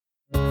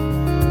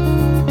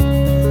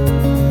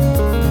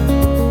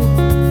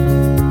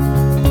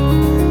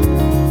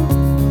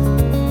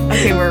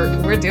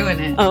we're doing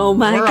it. Oh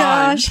my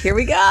gosh. On. Here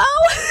we go.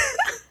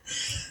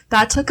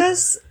 That took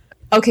us,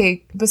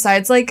 okay,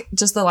 besides like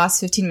just the last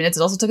 15 minutes,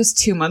 it also took us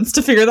 2 months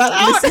to figure that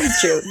out. This is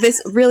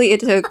true. It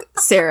took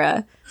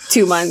Sarah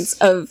 2 months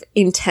of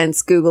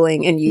intense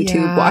Googling and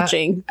YouTube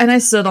watching. And I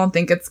still don't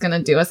think it's going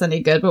to do us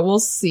any good, but we'll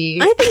see.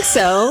 I think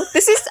so.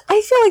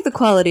 I feel like the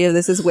quality of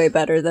this is way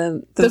better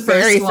than the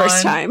very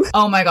first time.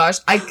 Oh my gosh.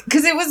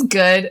 Because it was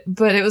good,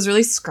 but it was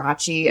really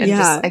scratchy and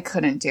just, I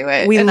couldn't do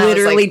it. We and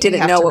literally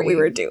didn't know what we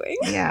were doing.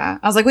 Yeah.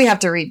 I was like, we have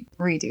to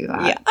redo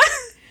that. Yeah.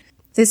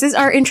 This is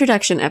our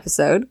introduction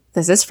episode.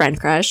 This is Friend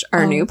Crush,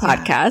 our new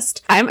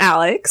podcast. I'm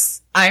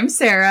Alex. I'm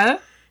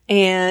Sarah.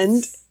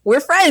 And we're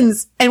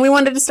friends. And we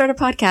wanted to start a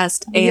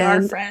podcast. We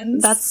are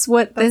friends. That's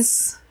what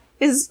this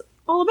is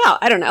all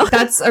about. I don't know.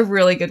 That's a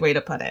really good way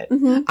to put it.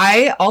 Mm-hmm.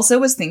 I also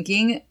was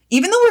thinking,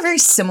 even though we're very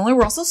similar,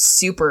 we're also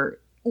super,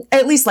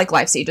 at least like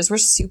life stages, we're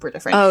super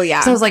different. Oh,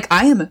 yeah. So I was like,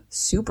 I am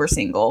super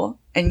single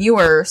and you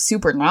are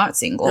super not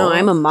single. No,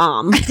 I'm a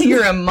mom.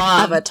 You're a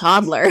mom. Of a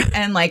toddler.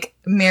 And like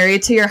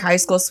married to your high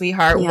school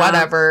sweetheart,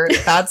 whatever.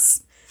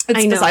 It's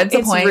besides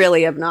the point. It's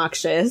really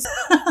obnoxious.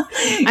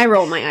 I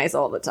roll my eyes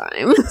all the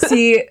time.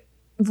 See,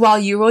 while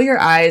you roll your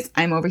eyes,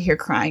 I'm over here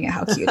crying at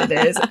how cute it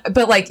is.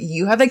 But like,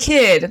 you have a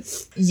kid.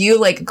 You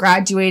like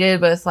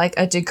graduated with like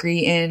a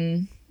degree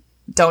in,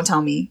 don't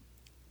tell me.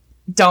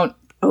 I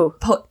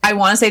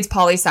want to say it's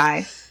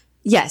poli-sci.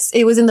 Yes,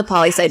 it was in the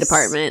poli-sci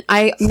department.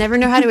 I never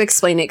know how to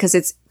explain it because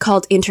it's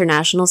called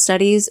international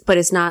studies, but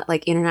it's not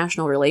like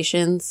international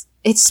relations.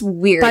 It's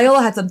weird.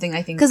 Biola had something,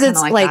 I think, because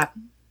it's like that.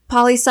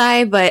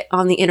 Poli-sci, but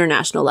on the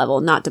international level,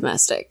 not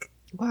domestic.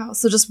 Wow.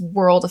 So just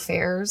world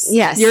affairs.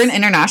 Yes. You're an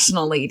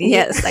international lady.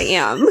 Yes, I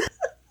am.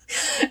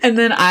 And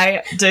then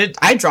I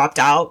dropped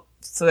out.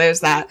 So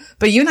there's that.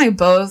 But you and I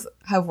both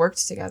have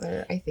worked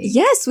together, I think.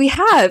 Yes, we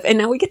have. And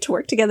now we get to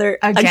work together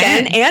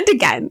again and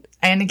again.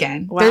 And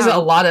again. Wow. There's a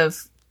lot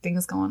of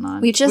things going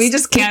on. We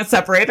just can't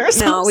separate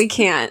ourselves. No, we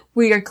can't.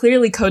 We are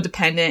clearly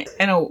codependent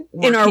in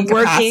our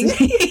working.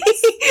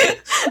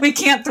 We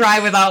can't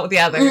thrive without the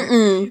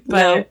other.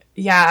 But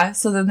yeah,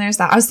 so then there's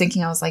that. I was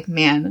thinking, I was like,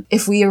 man,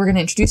 if we were going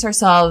to introduce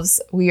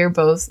ourselves, we are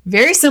both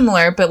very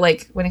similar, but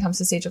like when it comes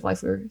to stage of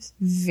life, we're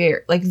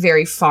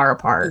very far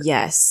apart.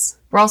 Yes.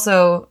 We're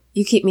also...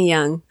 You keep me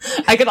young.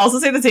 I could also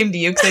say the same to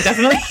you because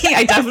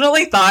I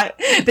definitely thought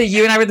that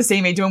you and I were the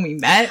same age when we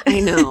met. I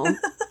know.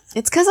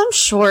 It's because I'm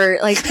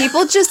short. Like,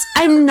 people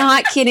I'm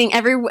not kidding.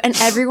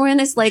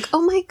 Everyone is like,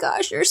 oh my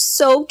gosh, you're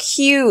so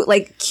cute.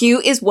 Like,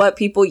 cute is what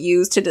people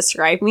use to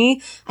describe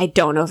me. I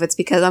don't know if it's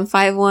because I'm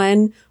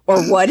 5'1"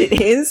 or what it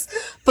is,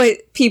 but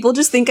people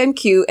just think I'm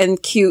cute,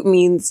 and cute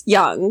means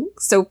young.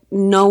 So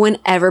no one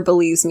ever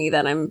believes me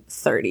that I'm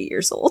 30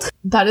 years old.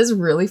 That is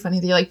really funny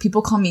that like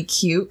people call me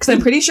cute because I'm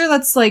pretty sure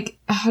that's like,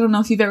 I don't know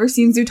if you've ever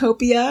seen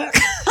Zootopia.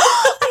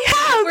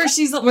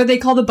 Where they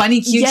call the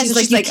bunny cute. Yes, she's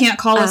like, you can't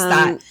call us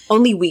that.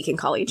 Only we can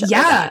call each other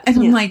that. And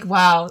I'm like,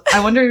 wow.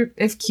 I wonder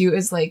if cute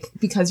is like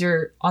because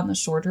you're on the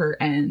shorter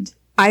end.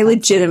 I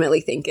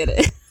legitimately think it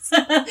is.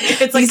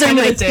 It's like these are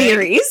my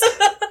theories.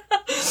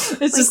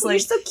 It's just like, you're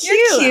so cute.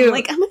 You're cute. I'm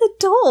like, I'm an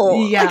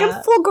adult. Yeah. Like,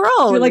 I'm full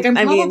grown. You're like, I'm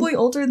probably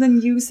older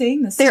than you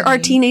saying this. There are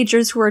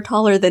teenagers who are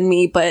taller than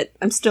me, but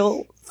I'm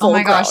still full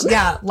grown. Gosh.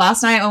 Yeah.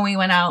 Last night when we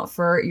went out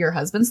for your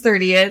husband's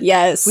 30th.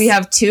 Yes. We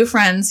have two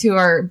friends who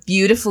are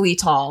beautifully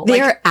tall.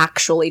 They are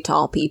actually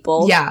tall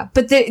people. Yeah.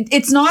 But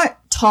it's not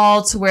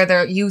tall to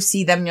where you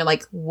see them and you're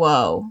like,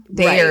 whoa.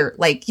 They are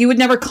like, you would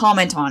never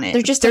comment on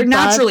it. They're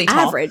naturally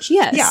tall. Average.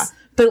 Yes. Yeah.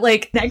 But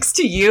like next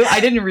to you, I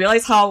didn't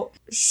realize how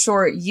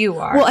short you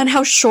are. Well, and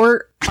how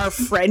short our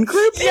friend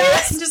group is.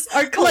 Yes, just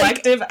our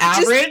collective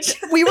average.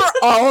 We were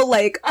all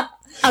like,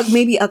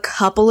 maybe a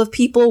couple of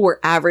people were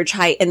average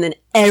height, and then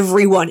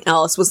everyone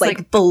else was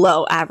like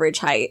below average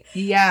height.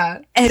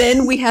 Yeah. And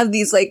then we have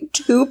these like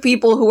two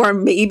people who are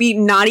maybe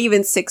not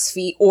even 6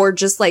 feet or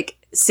just like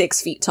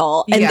 6 feet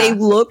tall, and they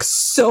look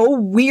so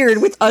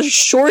weird with us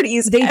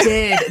shorties. They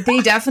did. They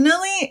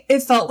definitely.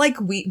 It felt like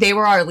they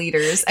were our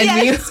leaders, and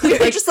we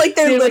were just like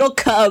their little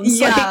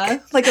cubs. Yeah,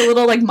 like a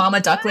little like mama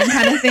duckling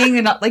kind of thing,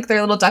 and not like their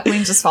little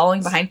duckling just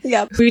following behind.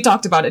 Yep. We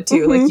talked about it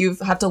too. Like you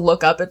have to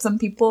look up at some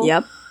people.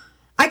 Yep.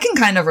 I can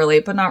kind of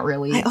relate, but not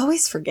really. I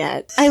always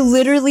forget. I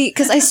literally,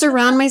 because I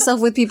surround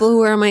myself with people who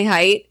are my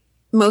height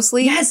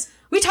mostly. Yes,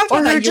 we talked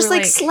about that. Or just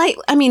like slight.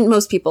 I mean,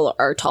 most people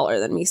are taller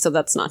than me, so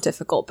that's not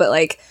difficult. But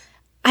like,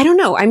 I don't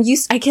know.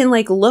 I can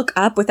like look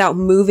up without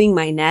moving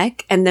my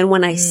neck. And then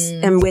when I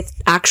am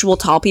with actual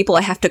tall people,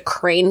 I have to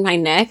crane my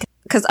neck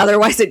because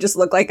otherwise I just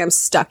look like I'm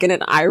stuck in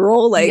an eye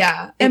roll. Like,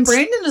 yeah. And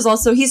Brandon is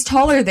also, he's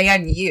taller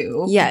than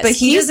you. Yes. But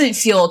he doesn't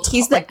feel tall.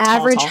 He's the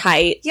average tall.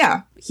 height.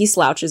 Yeah. He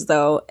slouches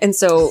though. And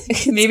so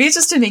maybe it's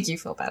just to make you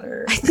feel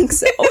better. I think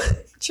so.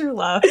 True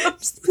love.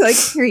 Just be like,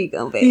 here you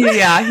go, babe.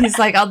 Yeah. He's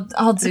like,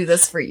 I'll do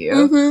this for you.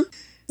 Mm-hmm.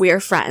 We are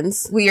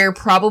friends. We are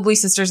probably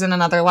sisters in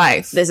another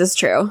life. This is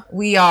true.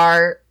 We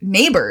are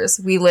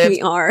neighbors. We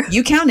are.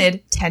 You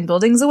counted 10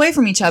 buildings away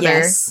from each other.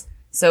 Yes.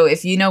 So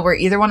if you know where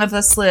either one of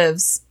us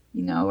lives,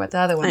 you know where the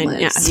other one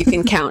lives. Yeah, you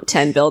can count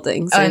 10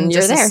 buildings and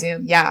you're there.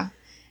 Assume, yeah.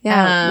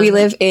 Yeah. We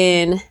live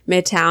in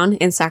Midtown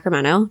in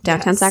Sacramento,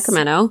 downtown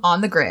Sacramento.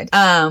 On the grid.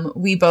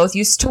 We both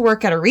used to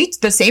work at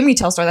the same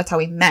retail store. That's how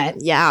we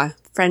met. Yeah.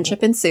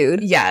 Friendship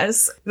ensued.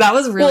 Yes. That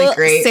was really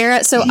great.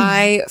 Sarah, so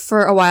I,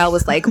 for a while,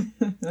 was like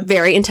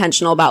very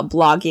intentional about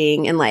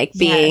blogging and like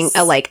being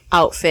a like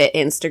outfit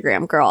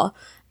Instagram girl.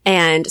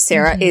 And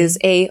Sarah is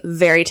a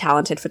very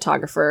talented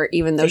photographer,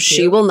 even though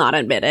she will not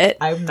admit it.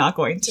 I'm not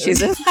going to.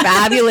 She's a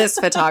fabulous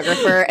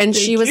photographer. And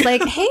she was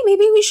like, hey,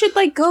 maybe we should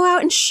like go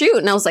out and shoot.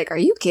 And I was like, are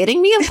you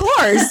kidding me? Of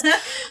course.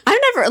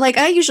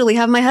 I usually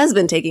have my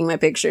husband taking my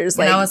pictures.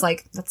 And I was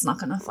like, that's not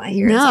going to fly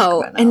here.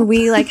 No. And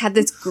we like had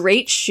this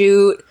great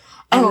shoot.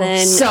 And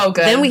then, so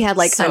good. Then we had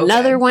like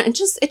another one. And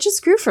it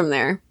just grew from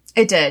there.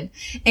 It did.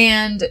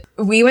 And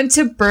we went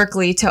to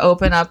Berkeley to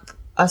open up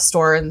a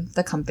store in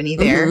the company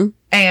there.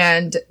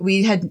 And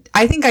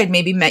I think I'd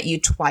maybe met you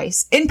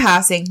twice in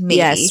passing, maybe.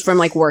 Yes, from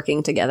like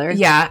working together.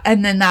 Yeah.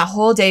 And then that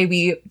whole day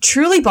we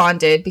truly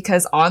bonded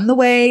because on the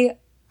way,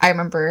 I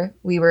remember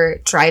we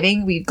were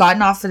driving, we'd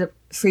gotten off the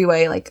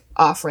freeway, like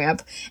off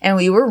ramp, and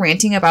we were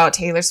ranting about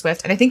Taylor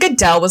Swift. And I think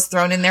Adele was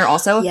thrown in there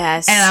also.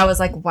 Yes. And I was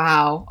like,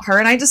 wow, her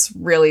and I just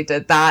really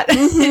did that.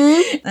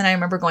 And I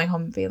remember going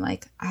home and being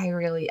like, I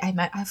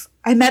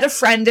met a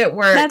friend at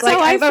work. That's like,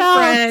 how I felt. A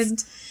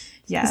friend.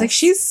 Yeah. It's like,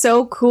 she's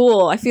so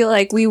cool. I feel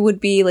like we could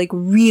be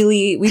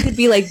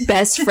like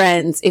best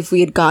friends if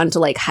we had gone to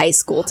like high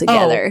school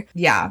together.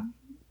 Yeah.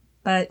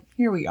 But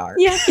here we are.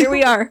 Yeah, here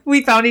we are.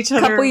 We found each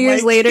other a couple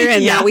years later,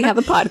 and now we have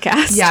a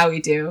podcast. Yeah, we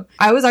do.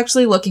 I was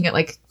actually looking at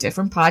like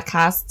different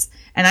podcasts,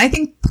 and I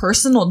think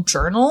personal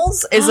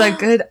journals is a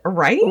good,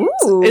 right?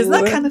 Ooh. Isn't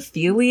that kind of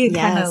feely and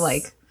kind of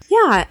like...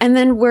 Yeah, and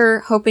then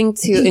we're hoping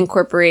to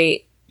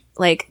incorporate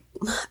like...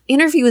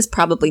 Interview is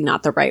probably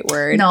not the right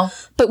word. No.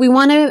 But we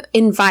want to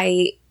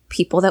invite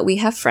people that we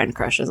have friend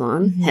crushes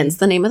on, hence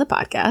the name of the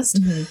podcast,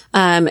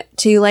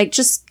 to like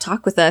just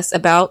talk with us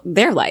about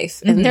their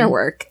life and their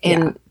work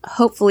in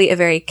hopefully a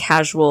very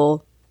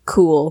casual,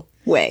 cool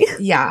way.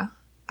 Yeah.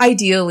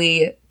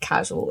 Ideally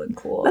casual and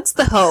cool. That's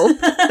the hope.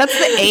 That's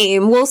the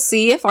aim. We'll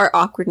see if our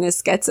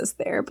awkwardness gets us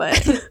there, but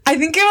I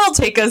think it will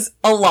take us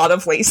a lot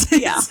of places.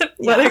 Yeah.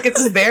 Whether it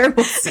gets us there,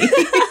 we'll see.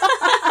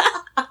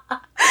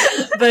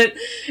 But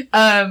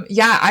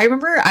I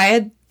remember I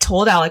had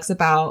told Alex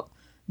about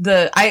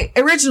I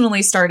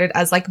originally started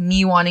as like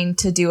me wanting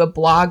to do a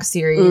blog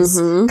series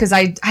because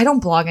I don't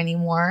blog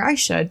anymore. I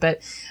should,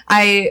 but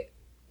I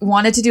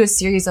wanted to do a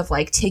series of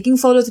like taking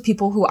photos of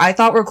people who I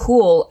thought were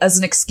cool as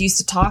an excuse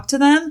to talk to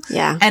them.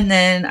 Yeah. And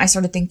then I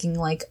started thinking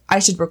like I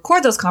should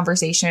record those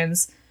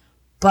conversations,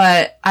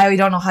 but I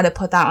don't know how to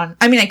put that on.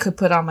 I mean, I could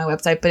put it on my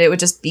website, but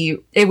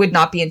it would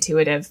not be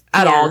intuitive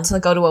at all to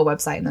go to a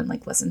website and then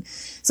like listen.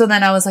 So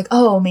then I was like,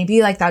 oh,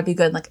 maybe like that'd be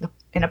good like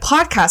in a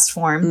podcast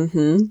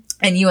form.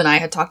 And you and I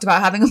had talked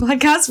about having a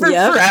podcast for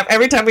forever.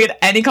 Every time we had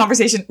any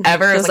conversation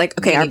ever, it was like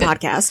okay, our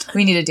podcast.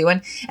 We need to do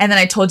one. And then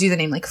I told you the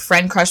name, like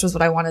Friend Crush was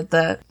what I wanted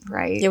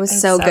It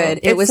was so good.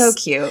 It was so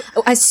cute.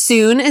 As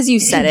soon as you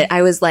said it,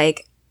 I was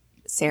like,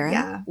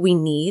 Sarah, we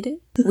need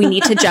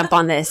to jump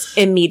on this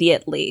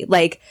immediately.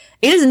 Like,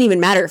 it doesn't even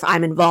matter if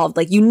I'm involved.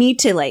 Like, you need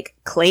to like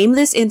claim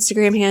this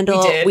Instagram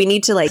handle. We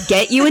need to like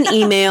get you an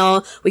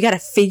email. We got to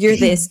figure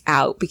this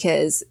out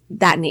because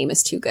that name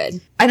is too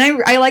good. And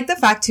I like the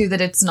fact too that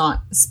it's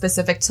not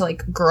specific to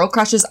like girl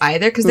crushes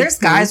either. Cause there's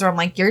guys where I'm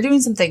like, you're doing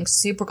something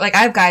super, like I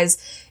have guys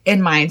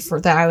in mind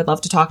that I would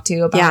love to talk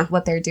to about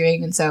what they're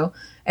doing. And so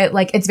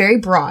it's very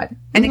broad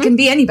and it can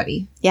be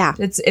anybody. Yeah.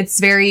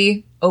 It's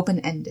very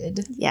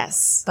open-ended.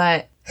 Yes.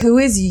 But who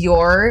is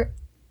your,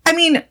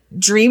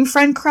 dream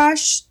friend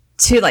crush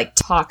to like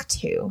talk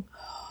to?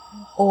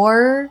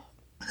 Or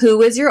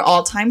who is your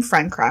all-time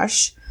friend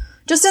crush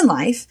just in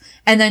life?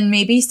 And then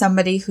maybe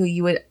somebody who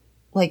you would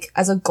like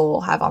as a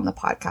goal have on the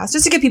podcast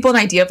just to give people an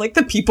idea of like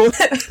the people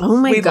that oh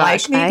my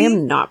gosh, like, I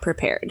am not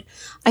prepared.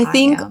 I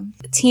think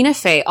Tina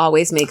Fey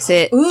always makes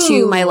it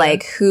to my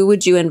like who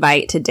would you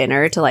invite to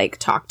dinner to like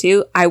talk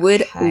to. I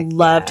would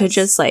love to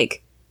just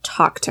like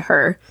talk to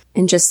her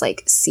and just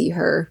like see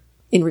her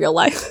in real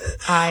life.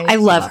 I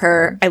love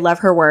her. I love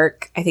her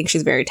work. I think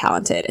she's very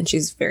talented and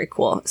she's very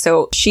cool.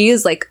 So she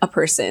is like a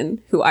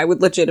person who I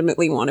would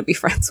legitimately want to be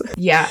friends with.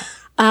 Yeah.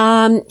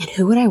 And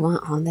who would I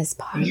want on this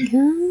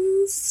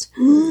podcast?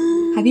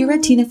 Have you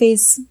read Tina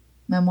Fey's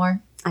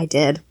memoir? I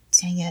did.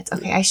 Dang it.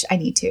 Okay, I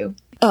need to.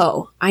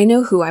 Oh, I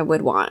know who I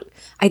would want.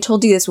 I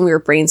told you this when we were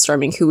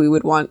brainstorming who we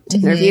would want to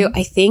interview.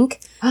 I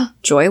think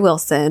Joy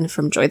Wilson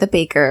from Joy the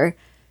Baker.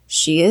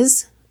 She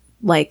is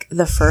like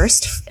the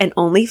first and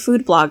only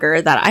food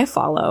blogger that I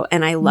follow.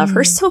 And I love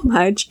her so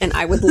much. And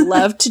I would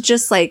love to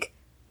just like,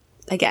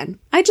 again,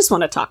 I just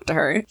want to talk to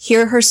her,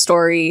 hear her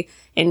story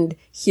and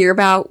hear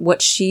about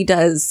what she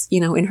does,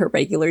 in her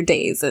regular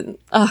days. And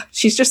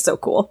she's just so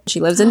cool. She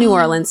lives in New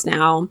Orleans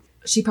now.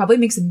 She probably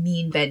makes a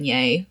mean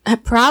beignet.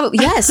 Probably,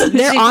 yes.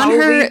 They're on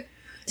her.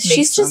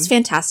 She's just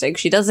fantastic.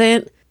 She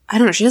doesn't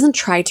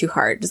try too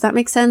hard. Does that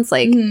make sense?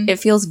 Like, it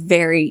feels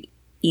very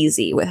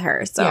easy with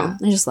her. So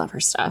I just love her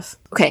stuff.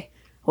 Okay.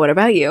 What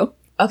about you?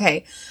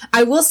 Okay.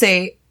 I will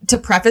say to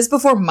preface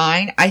before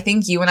mine, I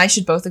think you and I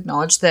should both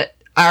acknowledge that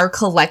our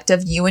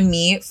collective, you and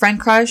me, friend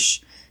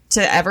crush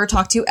to ever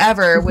talk to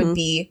ever would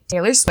be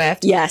Taylor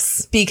Swift.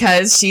 Yes.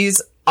 Because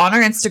she's on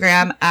our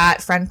Instagram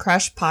at Friend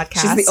Crush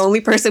Podcast. She's the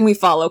only person we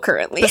follow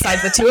currently.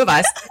 Besides the two of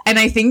us. And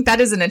I think that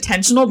is an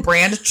intentional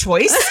brand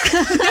choice.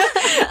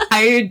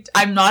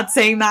 I'm not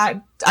saying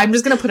that. I'm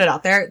just going to put it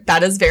out there.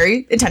 That is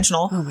very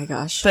intentional. Oh my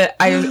gosh. But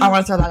I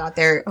want to throw that out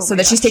there so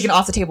that she's taken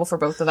off the table for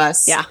both of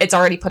us. Yeah. It's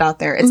already put out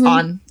there. It's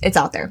it's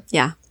out there.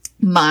 Yeah.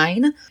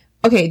 Mine.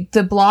 Okay.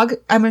 The blog.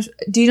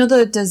 Do you know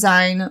the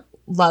Design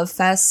Love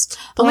Fest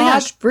blog? Oh my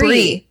gosh.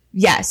 Brie.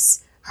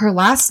 Yes. Her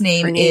last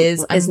name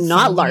is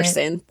not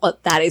Larson,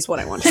 but that is what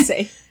I want to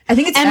say. I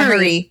think it's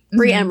Emery.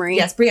 Brie Emery.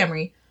 Yes, Brie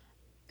Emery.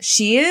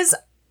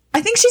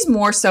 I think she's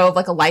more so of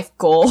like a life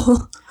goal.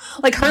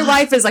 Like her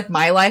life is like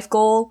my life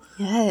goal.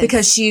 Yes.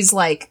 Because she's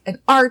like an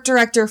art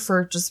director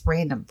for just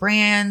random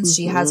brands.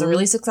 She has a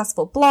really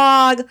successful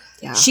blog.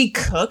 Yeah. She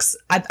cooks.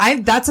 That's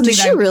something. Does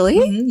she really?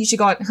 You should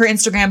go on her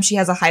Instagram. She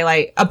has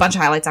a bunch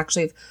of highlights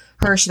actually of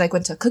her. She like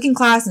went to a cooking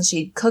class and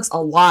she cooks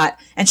a lot,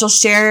 and she'll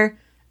share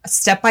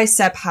step by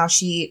step how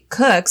she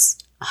cooks.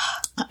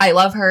 I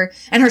love her,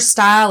 and her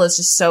style is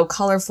just so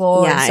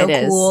colorful and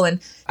so cool.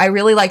 And I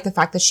really like the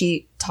fact that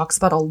she talks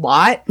about a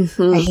lot.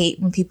 I hate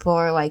when people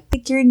are like,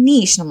 pick your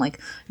niche, and I'm like,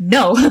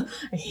 no.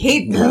 I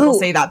hate when people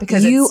say that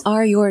because you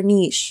are your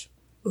niche.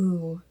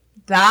 Ooh,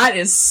 that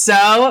is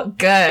so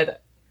good.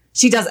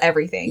 She does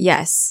everything.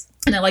 Yes.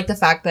 And I like the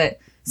fact that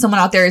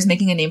someone out there is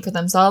making a name for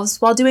themselves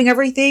while doing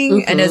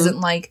everything and isn't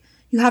like,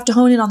 you have to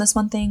hone in on this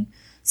one thing.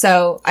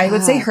 So I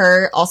would say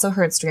her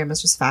Instagram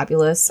is just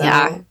fabulous. So,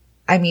 yeah.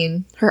 I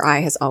mean, her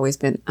eye has always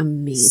been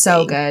amazing.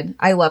 So good.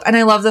 I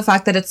love the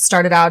fact that it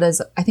started out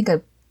as, I think,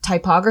 a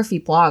typography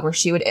blog where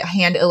she would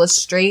hand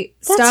illustrate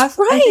stuff. That's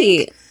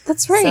right.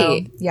 That's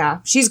right. So, yeah,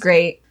 she's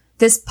great.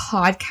 This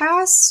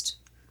podcast,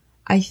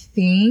 I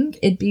think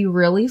it'd be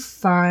really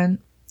fun.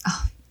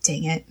 Oh,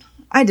 dang it.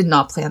 I did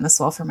not plan this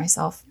well for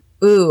myself.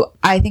 Ooh,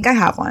 I think I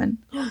have one.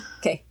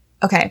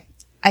 Okay.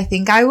 I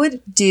think I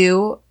would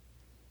do,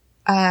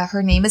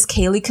 her name is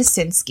Kaylee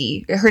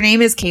Kosinski. Her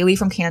name is Kaylee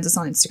from Kansas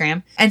on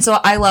Instagram. And so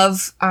I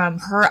love,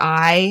 her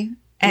eye,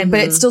 but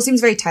it still seems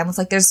very timeless.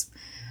 Like there's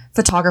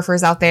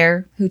photographers out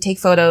there who take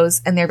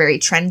photos and they're very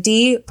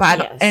trendy,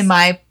 but in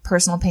my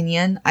personal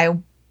opinion, I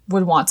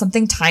would want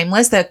something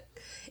timeless that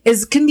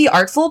can be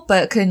artful,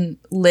 but can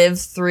live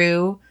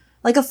through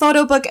like a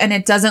photo book, and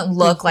it doesn't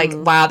look like,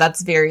 wow,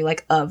 that's very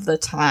like of the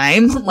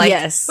time. Like,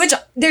 which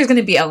there's going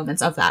to be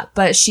elements of that,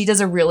 but she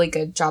does a really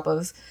good job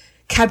of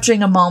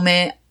capturing a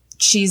moment.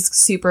 She's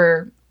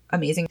super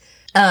amazing.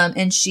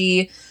 And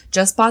she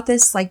just bought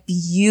this like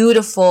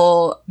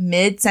beautiful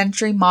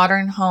mid-century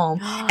modern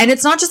home. And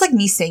it's not just like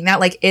me saying that,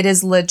 like it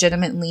is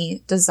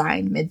legitimately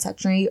designed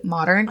mid-century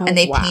modern, and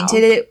they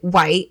painted it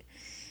white.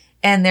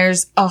 And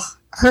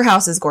her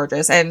house is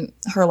gorgeous and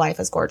her life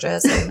is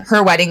gorgeous and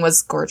her wedding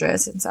was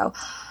gorgeous. And so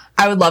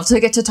I would love to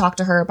get to talk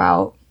to her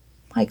about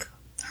like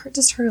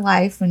her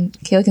life. And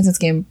Kaylee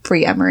Kosinski and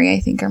Brie Emery, I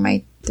think, are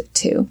my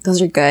two.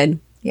 Those are good.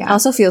 Yeah. It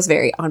also feels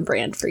very on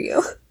brand for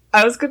you.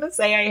 I was going to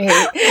say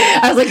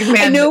I was like,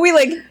 man. I know we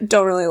like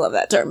don't really love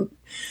that term.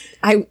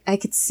 I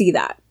could see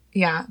that.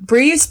 Yeah.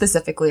 Brie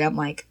specifically, I'm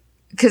like,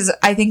 because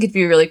I think it'd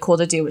be really cool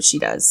to do what she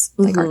does,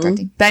 like art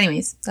directing. But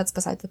anyways, that's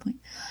besides the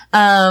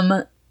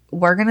point.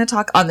 We're going to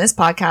talk on this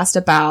podcast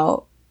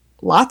about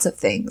lots of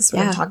things. We're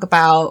going to talk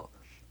about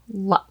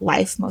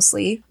life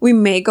mostly. We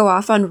may go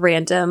off on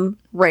random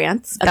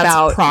rants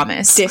about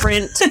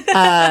different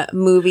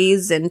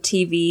movies and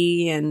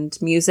TV and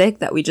music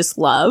that we just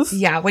love.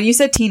 Yeah, when you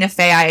said Tina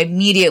Fey, I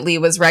immediately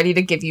was ready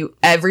to give you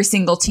every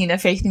single Tina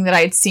Fey thing that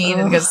I had seen,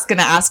 and I was going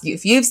to ask you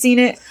if you've seen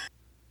it.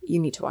 You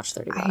need to watch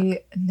 30 Rock.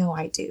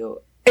 I do.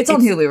 It's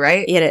on Hulu,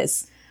 right? It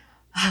is.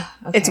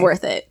 Okay. It's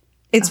worth it.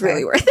 It's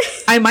really worth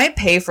it. I might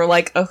pay for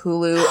like a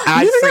Hulu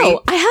ad-free.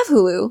 No. I have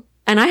Hulu.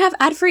 And I have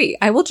ad-free.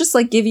 I will just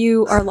like give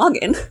you our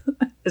login.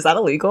 Is that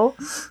illegal?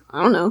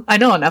 I don't know. I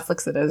know on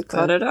Netflix it is.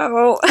 Cut it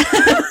out.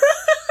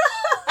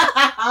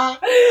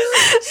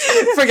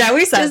 Forget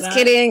we said that. Just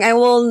kidding. I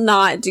will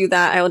not do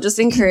that. I will just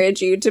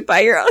encourage you to buy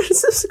your own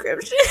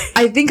subscription.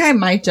 I think I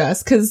might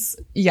just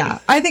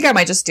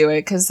do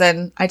it because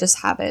then I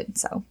just have it.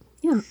 So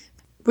yeah.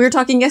 We were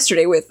talking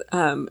yesterday with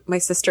my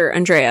sister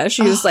Andrea.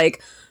 She was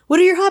like, what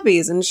are your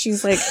hobbies? And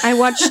she's like, I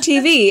watch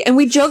TV. And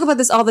we joke about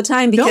this all the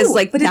time because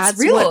that's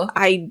what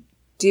I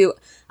do.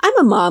 I'm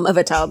a mom of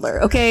a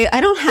toddler, okay? I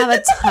don't have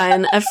a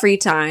ton of free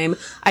time.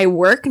 I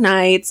work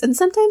nights, and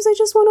sometimes I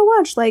just want to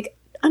watch like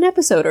an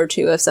episode or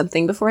two of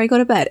something before I go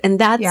to bed. And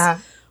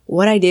that's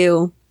what I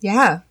do.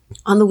 Yeah.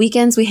 On the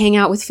weekends, we hang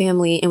out with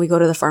family and we go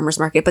to the farmer's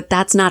market, but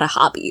that's not a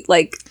hobby.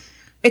 Like,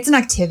 it's an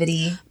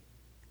activity.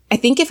 I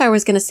think if I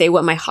was going to say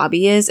what my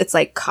hobby is, it's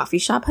like coffee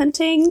shop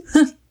hunting.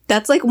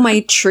 That's like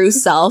my true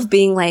self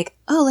being like,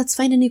 oh, let's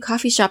find a new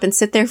coffee shop and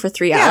sit there for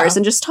 3 hours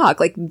and just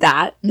talk. Like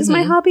that is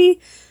my hobby.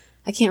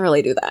 I can't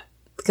really do that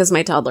because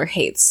my toddler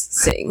hates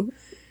sitting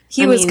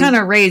He was kind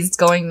of raised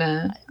going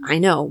to... I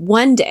know.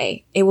 One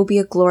day, it will be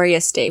a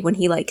glorious day when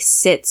he, like,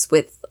 sits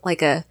with,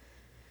 like, a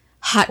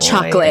hot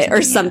chocolate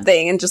or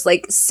something and just,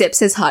 like, sips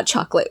his hot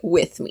chocolate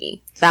with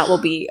me. That will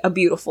be a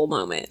beautiful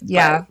moment.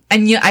 Yeah. But,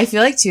 and I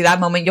feel like, too, that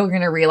moment you're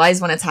going to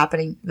realize when it's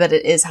happening that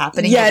it is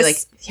happening. Yes. You'll be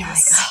like,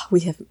 yes.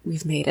 Like, oh,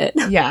 we've made it.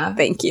 Yeah.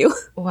 Thank you.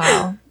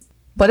 Wow.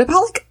 What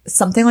about, like,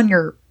 something on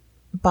your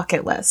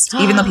bucket list?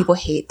 Even though people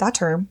hate that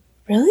term.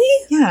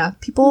 Really? Yeah.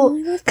 People,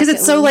 because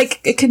it's so, like,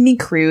 it can be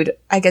crude,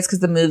 I guess, because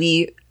the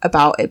movie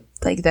about it,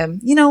 like, them,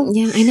 you know?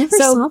 Yeah, I never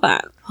saw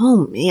that.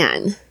 Oh,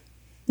 man.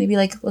 Maybe,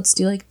 like, let's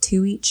do, like,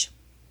 2 each.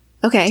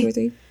 Okay. 2 or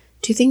 3.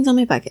 2 things on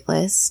my bucket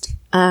list.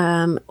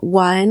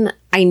 One,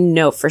 I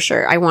know for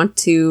sure I want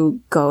to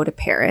go to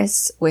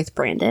Paris with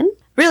Brandon.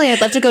 Really,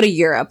 I'd love to go to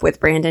Europe with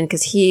Brandon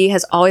because he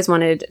has always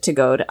wanted to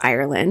go to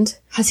Ireland.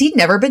 Has he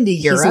never been to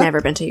Europe? He's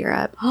never been to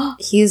Europe.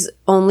 He's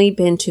only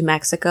been to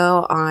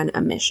Mexico on a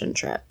mission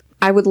trip.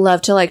 I would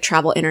love to, like,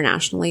 travel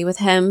internationally with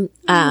him.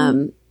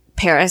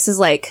 Paris is,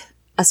 like,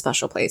 a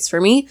special place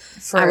for me.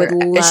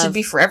 It should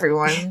be for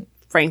everyone.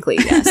 Frankly,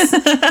 yes.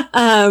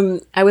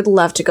 I would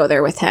love to go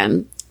there with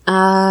him.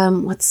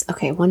 One more.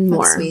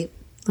 That's sweet.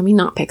 Let me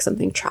not pick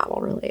something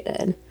travel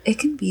related. It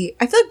can be.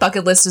 I feel like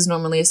bucket list is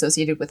normally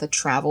associated with a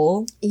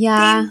travel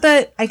thing,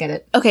 but I get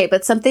it. Okay,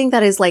 but something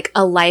that is like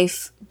a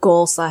life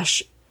goal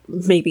 /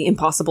 maybe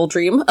impossible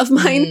dream of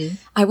mine.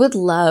 I would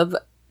love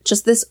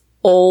just this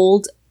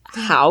old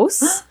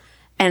house,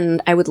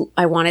 and I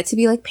want it to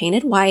be like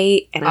painted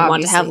white, and I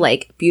want to have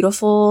like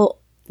beautiful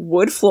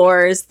wood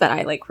floors that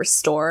I like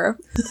restore.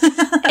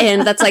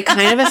 And that's like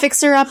kind of a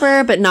fixer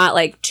upper, but not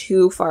like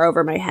too far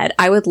over my head.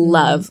 I would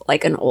love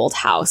like an old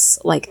house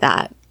like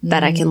that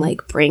I can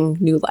like bring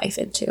new life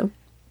into.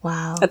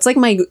 Wow. That's like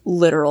my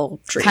literal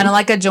dream. Kind of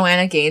like a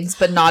Joanna Gaines,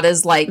 but not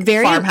as like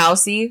very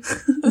farmhousey.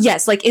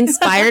 Yes, like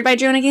inspired by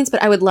Joanna Gaines,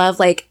 but I would love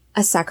like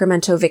a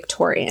Sacramento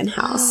Victorian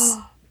house.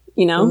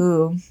 You know?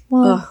 Ooh.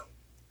 Well,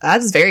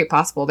 that's very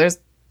possible. There's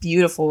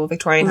beautiful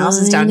Victorian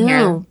houses down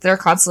here. They're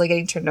constantly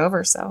getting turned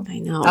over, so I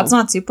know. That's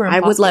not super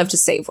impossible. I would love to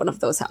save one of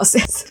those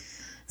houses.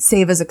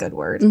 Save is a good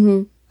word.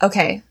 Mm-hmm.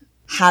 Okay.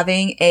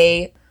 Having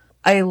a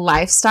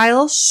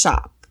lifestyle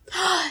shop.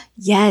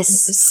 Yes.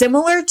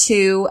 Similar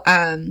to,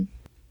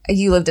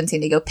 you lived in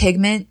San Diego,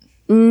 Pigment.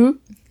 Mm-hmm.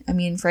 I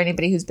mean, for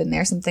anybody who's been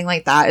there, something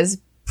like that is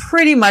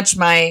pretty much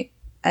my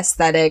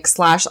aesthetic /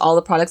 all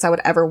the products I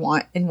would ever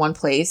want in one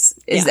place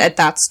is at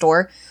that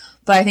store.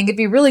 But I think it'd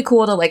be really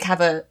cool to like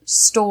have a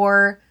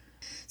store.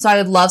 So I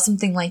would love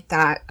something like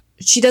that.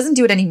 She doesn't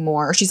do it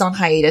anymore. She's on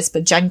hiatus,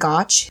 but Jen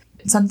Gotch,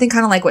 something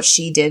kind of like what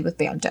she did with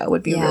Banto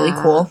would be really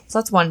cool. So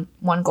that's one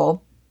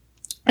goal.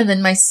 And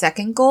then my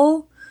second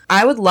goal,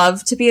 I would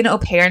love to be an au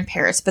pair in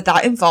Paris, but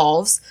that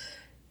involves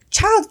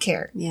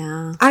childcare.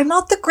 Yeah. I'm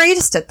not the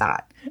greatest at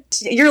that.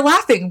 You're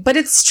laughing, but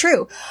it's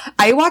true.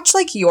 I watch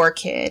like your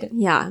kid.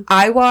 Yeah.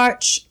 I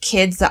watch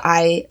kids that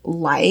I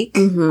like.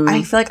 Mm-hmm.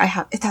 I feel like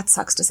that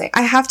sucks to say.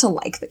 I have to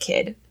like the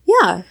kid.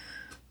 Yeah.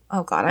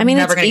 Oh God. I'm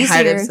never going to get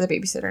hired as the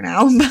babysitter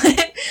now.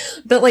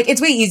 But like,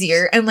 it's way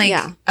easier. And like,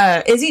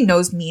 Izzy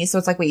knows me. So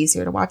it's like way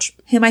easier to watch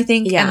him, I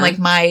think. Yeah. And like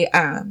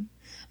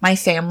my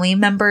family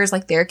members,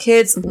 like their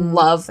kids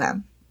love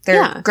them.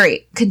 They're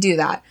great. Can do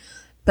that.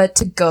 But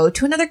to go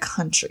to another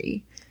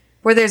country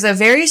where there's a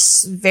very,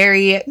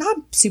 very, not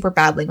super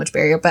bad language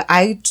barrier, but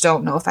I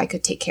don't know if I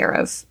could take care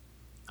of.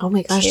 Oh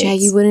my gosh, kids. Yeah,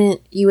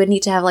 you would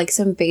need to have like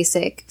some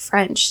basic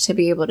French to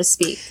be able to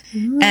speak.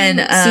 And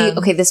see,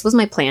 okay, this was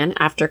my plan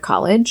after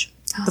college.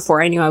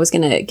 Before I knew I was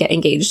going to get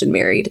engaged and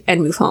married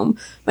and move home.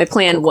 My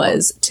plan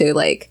was to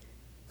like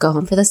go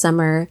home for the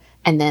summer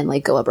and then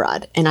like go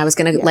abroad. And I was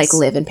going to like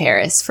live in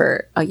Paris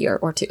for a year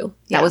or 2.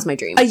 That was my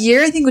dream. A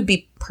year I think would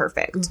be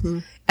perfect. Mm-hmm.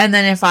 And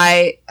then if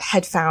I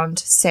had found,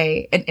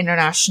 say, an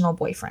international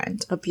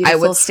boyfriend, I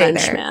would stay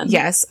French there. Man.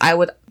 Yes, I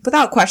would,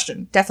 without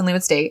question, definitely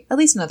would stay at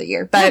least another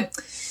year. But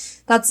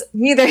that's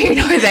neither here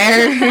nor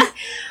there.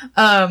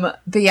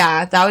 But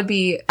yeah, that would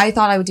be, I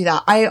thought I would do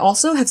that. I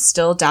also have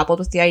still dabbled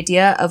with the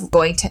idea of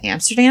going to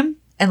Amsterdam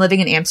and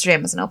living in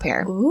Amsterdam as an au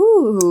pair.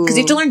 Ooh. Because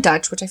you have to learn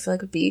Dutch, which I feel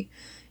like would be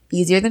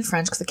easier than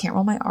French because I can't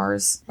roll my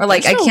R's. Or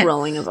like, there's I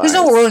can't. There's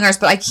no rolling R's,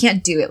 but I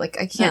can't do it. Like,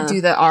 I can't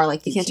do the R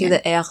like you can't do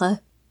the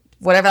R.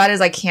 Whatever that is,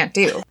 I can't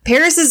do.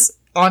 Paris is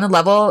on a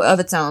level of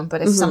its own,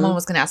 but if someone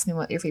was going to ask me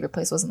what your favorite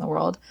place was in the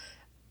world,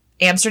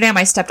 Amsterdam,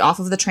 I stepped off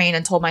of the train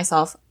and told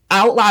myself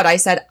out loud, I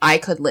said, I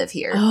could live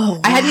here. Oh,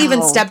 wow. I hadn't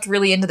even stepped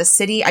really into the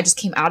city. I just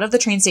came out of the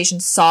train station,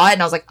 saw it,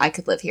 and I was like, I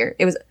could live here.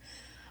 It was...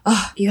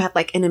 You had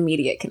like an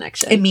immediate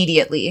connection.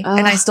 Immediately.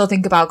 And I still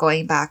think about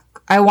going back.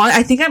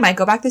 I think I might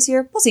go back this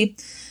year. We'll see.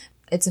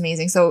 It's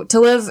amazing. So to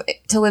live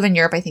in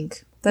Europe, I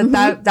think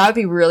that would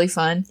be really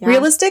fun. Yeah.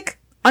 Realistic?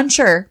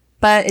 Unsure,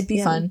 but it'd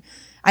be fun.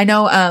 I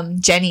know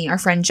Jenny, our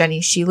friend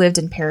Jenny, she lived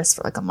in Paris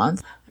for like a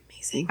month.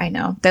 Amazing. I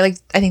know. I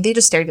think they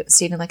just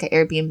stayed in like an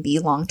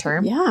Airbnb long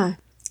term. Yeah.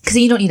 Because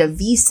you don't need a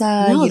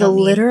visa. No, the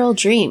literal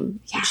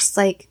dream. Yeah. Just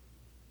like,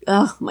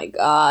 oh my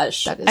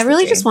gosh. I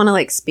really just want to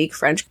like speak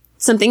French.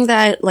 Something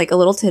that like a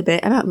little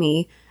tidbit about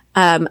me.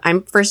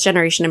 I'm first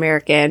generation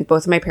American.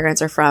 Both of my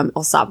parents are from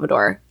El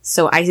Salvador.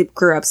 So I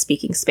grew up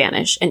speaking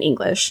Spanish and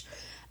English.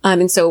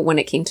 And so when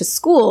it came to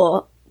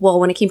school,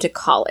 when it came to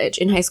college,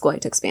 in high school, I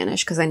took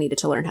Spanish because I needed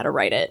to learn how to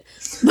write it.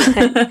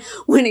 But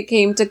when it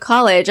came to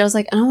college, I was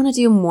like, I don't want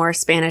to do more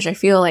Spanish. I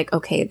feel like,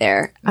 okay,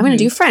 there. I'm going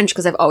to do French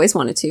because I've always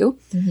wanted to.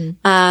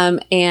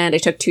 And I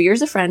took 2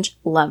 years of French,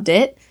 loved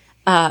it,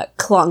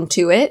 clung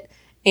to it.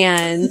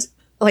 And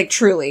like,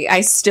 truly,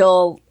 I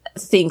still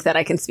think that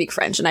I can speak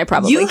French, and I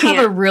probably can't. You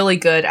have a really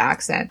good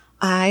accent.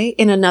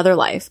 In another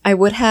life, I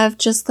would have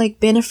just like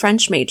been a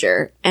French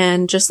major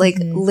and just like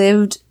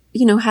lived,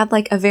 had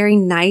like a very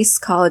nice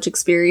college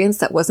experience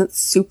that wasn't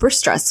super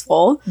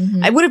stressful.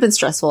 I would have been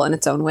stressful in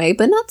its own way,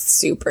 but not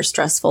super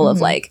stressful of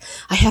like,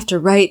 I have to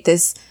write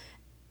this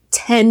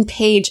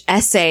 10-page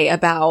essay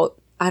about,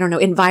 I don't know,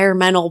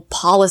 environmental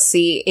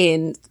policy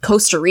in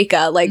Costa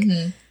Rica. Like,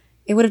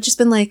 it would have just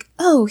been like,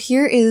 oh,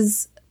 here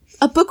is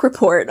a book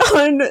report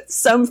on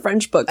some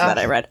French book that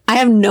I read. I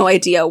have no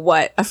idea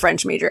what a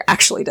French major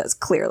actually does,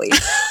 clearly.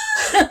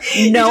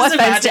 No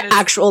offense to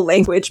actual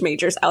language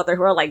majors out there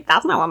who are like,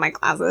 that's not what my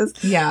class is.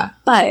 Yeah.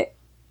 But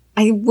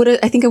I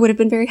think I would have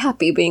been very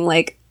happy being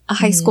like a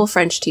high school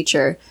French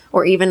teacher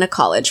or even a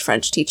college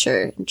French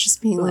teacher. And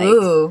just being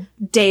like,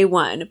 day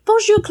one,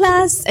 bonjour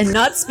class, and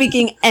not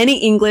speaking any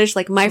English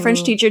like my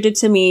French teacher did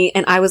to me.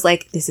 And I was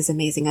like, this is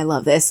amazing. I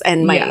love this.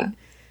 And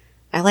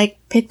I like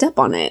picked up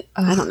on it.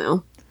 I don't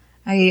know.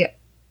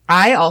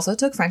 I also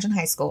took French in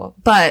high school,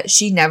 but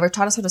she never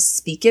taught us how to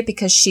speak it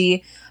because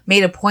she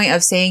made a point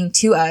of saying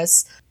to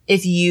us,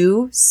 if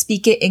you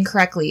speak it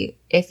incorrectly,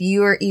 if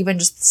you are even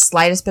just the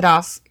slightest bit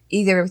off,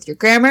 either with your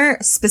grammar,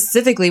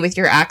 specifically with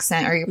your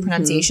accent or your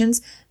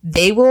pronunciations,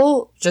 they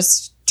will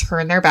just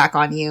turn their back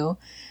on you.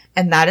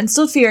 And that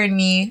instilled fear in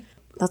me.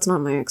 That's not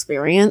my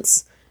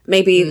experience.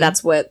 Maybe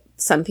that's what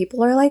some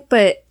people are like,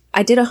 but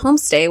I did a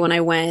homestay when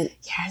I went.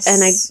 Yes.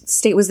 And I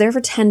was there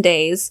for 10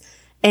 days.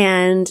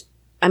 And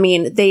I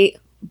mean,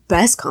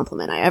 best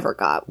compliment I ever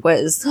got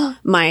was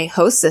my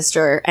host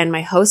sister and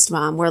my host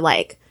mom were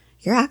like,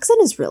 your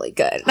accent is really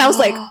good. And I was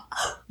like,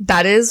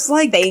 that is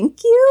like,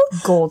 thank you.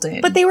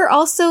 Golden. But they were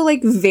also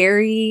like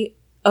very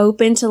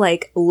open to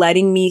like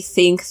letting me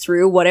think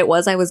through what it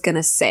was I was going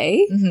to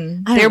say.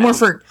 They're more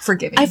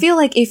forgiving. I feel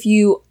like if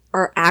you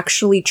are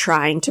actually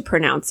trying to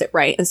pronounce it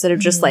right instead of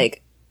just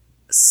like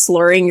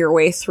slurring your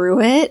way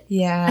through it.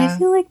 Yeah. I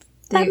feel like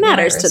that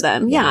matters to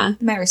them. Yeah.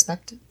 My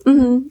respect.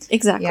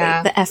 Exactly.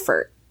 Yeah. The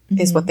effort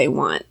is what they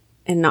want.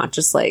 And not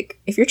just like,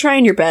 if you're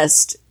trying your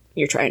best,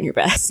 you're trying your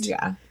best.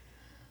 Yeah.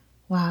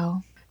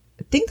 Wow.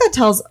 I think that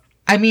tells,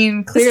 I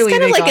mean, clearly. This is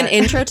kind of like an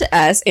intro to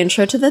us,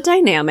 intro to the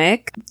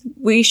dynamic.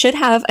 We should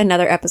have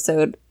another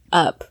episode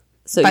up.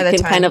 So you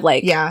can kind of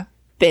like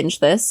binge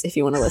this if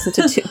you want to listen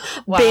to two.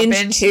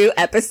 binge 2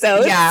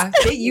 episodes. Yeah.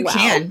 You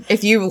can.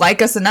 If you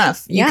like us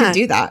enough, you can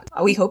do that.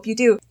 We hope you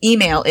do.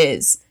 Email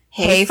is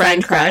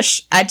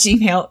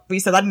heyfriendcrush@gmail. We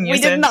said that in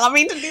unison. We did not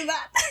mean to do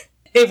that.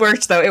 It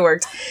worked though. It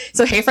worked.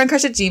 So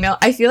heyfriendcrush@gmail.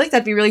 I feel like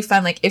that'd be really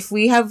fun. Like if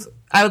we have,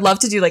 I would love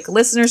to do like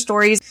listener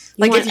stories.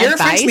 Like if you're a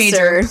French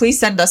major, please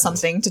send us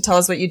something to tell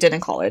us what you did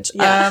in college.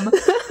 Yeah.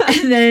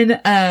 And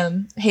then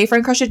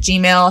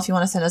heyfriendcrush@gmail if you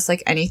want to send us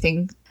like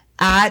anything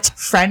at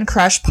Friend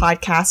Crush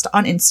Podcast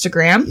on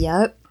Instagram.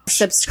 Yep.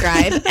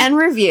 Subscribe and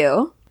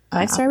review.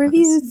 5-star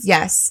reviews.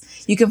 Yes.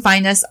 You can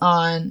find us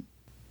on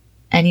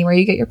anywhere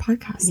you get your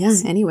podcasts. Yeah,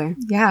 anywhere.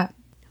 Yeah.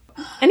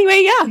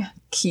 Anyway, yeah.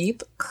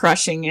 Keep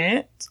crushing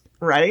it.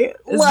 Right?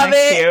 Love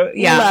it. Cute?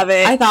 Yeah. Love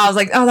it. I thought, I was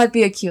like, oh, that'd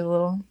be a cute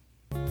little...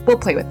 We'll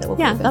play with it.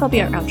 That'll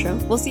be our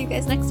outro. We'll see you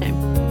guys next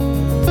time.